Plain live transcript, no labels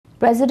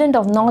President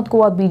of North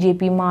Goa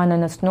BJP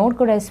Manana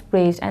Snorkar has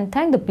praised and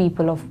thanked the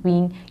people of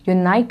being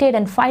united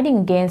and fighting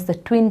against the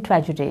twin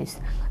tragedies,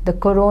 the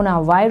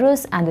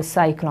coronavirus and the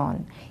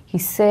cyclone. He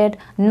said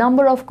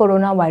number of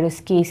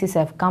coronavirus cases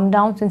have come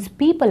down since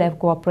people have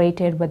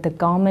cooperated with the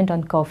government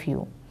on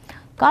curfew.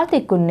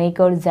 Karthik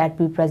Kunnekar,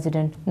 ZP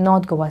President,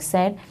 North Goa,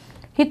 said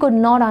he could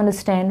not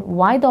understand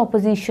why the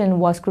opposition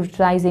was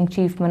criticizing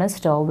Chief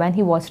Minister when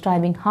he was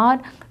striving hard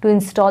to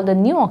install the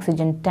new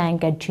oxygen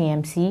tank at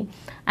GMC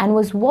and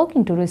was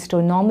working to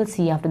restore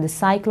normalcy after the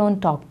cyclone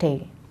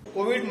Tauktae.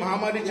 Covid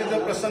महामारीचे जो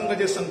प्रसंग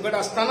जे संकट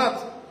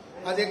असतानाच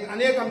आज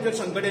अनेक आमचे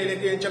संकट येले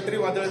की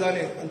चक्रीवादळ झाले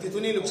आणि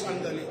तिथूनही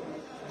नुकसान झाले.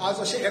 आज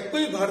असे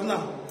एकही घर ना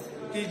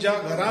की ज्या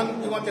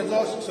घरान किंवा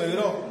त्याचा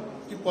सोयरो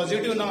की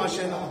पॉझिटिव्ह ना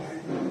असे ना.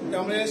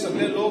 त्यामुळे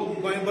सगळे लोक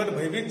गोंयभर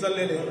भयभीत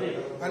झालेले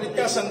आणि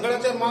त्या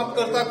संकटाचे मात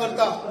करता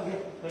करता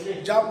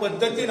ज्या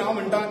पद्धतीन हांव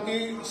म्हणटा की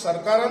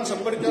सरकारान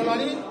सपोर्ट केलो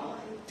आणि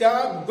त्या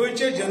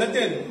गोंयचे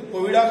जनतेन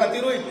कोविडा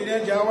खातीरूय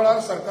कितें ज्या वेळार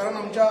सरकारान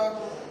आमच्या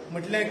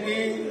म्हटलें की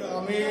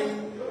आमी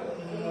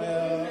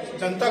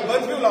जनता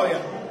कर्फ्यू लावया.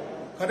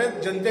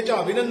 खरेंच जनतेचें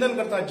अभिनंदन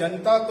करता.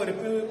 जनता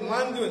कर्फ्यू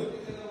मान घेवन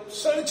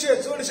चडशे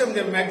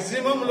म्हणजे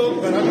मॅक्झिमम लोक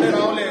घराकडे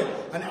रावले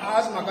आणि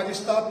आज म्हाका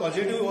दिसता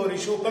पॉझिटिव्ह हो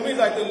रेशो कमी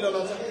जायत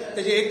आसा.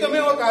 त्याचे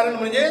एकमेव कारण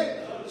म्हणजे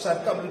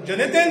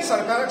जनतेन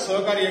सरकाराक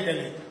सहकार्य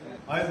केले.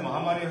 आज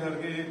महामारी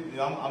सारखी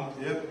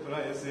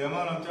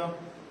सीएमान आमच्या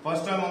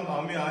फर्स्ट टाइम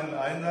आम्ही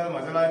आयंदार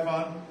म्हज्या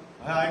लायफान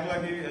हांवें आयकलां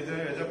की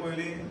हेच्या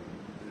पयलीं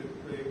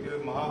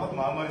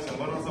महामारी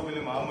 100 वर्सां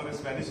पयलीं महामारी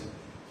स्पॅनिश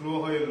फ्लू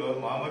हो येयल्लो.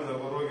 महामारी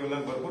रोग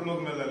येयल्लो भरपूर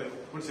लोक मेल्ले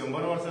पूण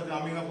 100 वर्सांचे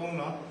आमी पळोवंक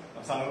ना.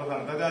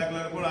 सांगता ते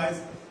आयकले पूण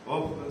आयज हो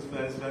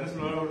स्पॅनिश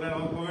फ्लू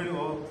हो कोविड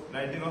हो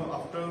 19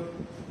 आफ्टर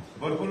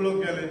भरपूर लोक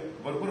गेले,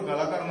 भरपूर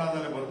कलाकार ना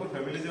जाले, भरपूर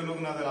फॅमिलीचे लोक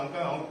ना जाले.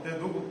 आमकां हांव तें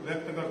दूख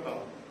व्यक्त करता.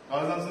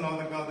 काळजांसून हांव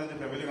तांकां तेंच्या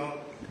फॅमिलीक हांव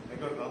हें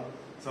करता,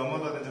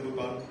 सहमत आहा तेंच्या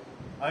दुखान.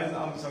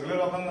 आयज सगळ्या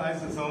लोकांक आयज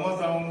सहमत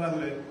जावंक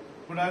जाल्ले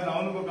पूण आयज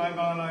हांव नको कांय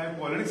कळना हे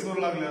पॉलिटिक्स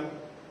करूं लागल्या.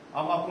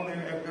 आपूण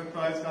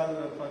आयज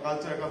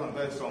कालच्या एका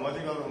सांगता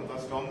स्टॉमाची गल सांगता.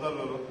 स्टॉम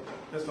जाल्लो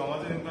त्या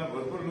स्टॉमाच्या निमतान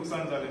भरपूर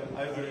लुकसाण जाले.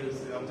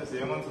 आयज आमच्या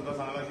सीएमान सुद्दां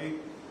सांगला की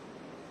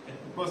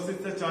 35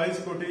 ते 40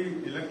 कोटी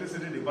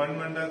इलेक्ट्रिसिटी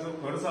डिपार्टमेंटाचो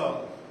खर्च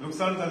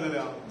लुकसाण जाल्लेले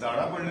आहा.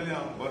 झाडां पडलेली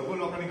आहा. भरपूर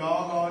लोकांनी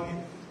गांवागांवांनी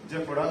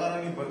जे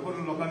फुडाकारांनी भरपूर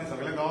लोकांनी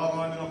सगळ्या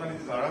गांवागांवांनी लोकांनी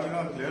झाडां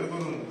बिडां क्लियर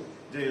करून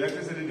जे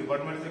इलेक्ट्रिसिटी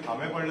डिपार्टमेंटचे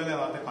खांबे पडलेले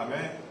आहा ते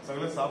खांबे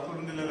सगळे साफ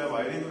करून दिलेले,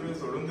 वायरी बिरी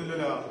सोडून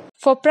दिलेले आहा.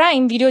 For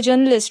Prime, video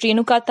journalist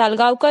Renuka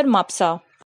Talgaonkar, Mapsa.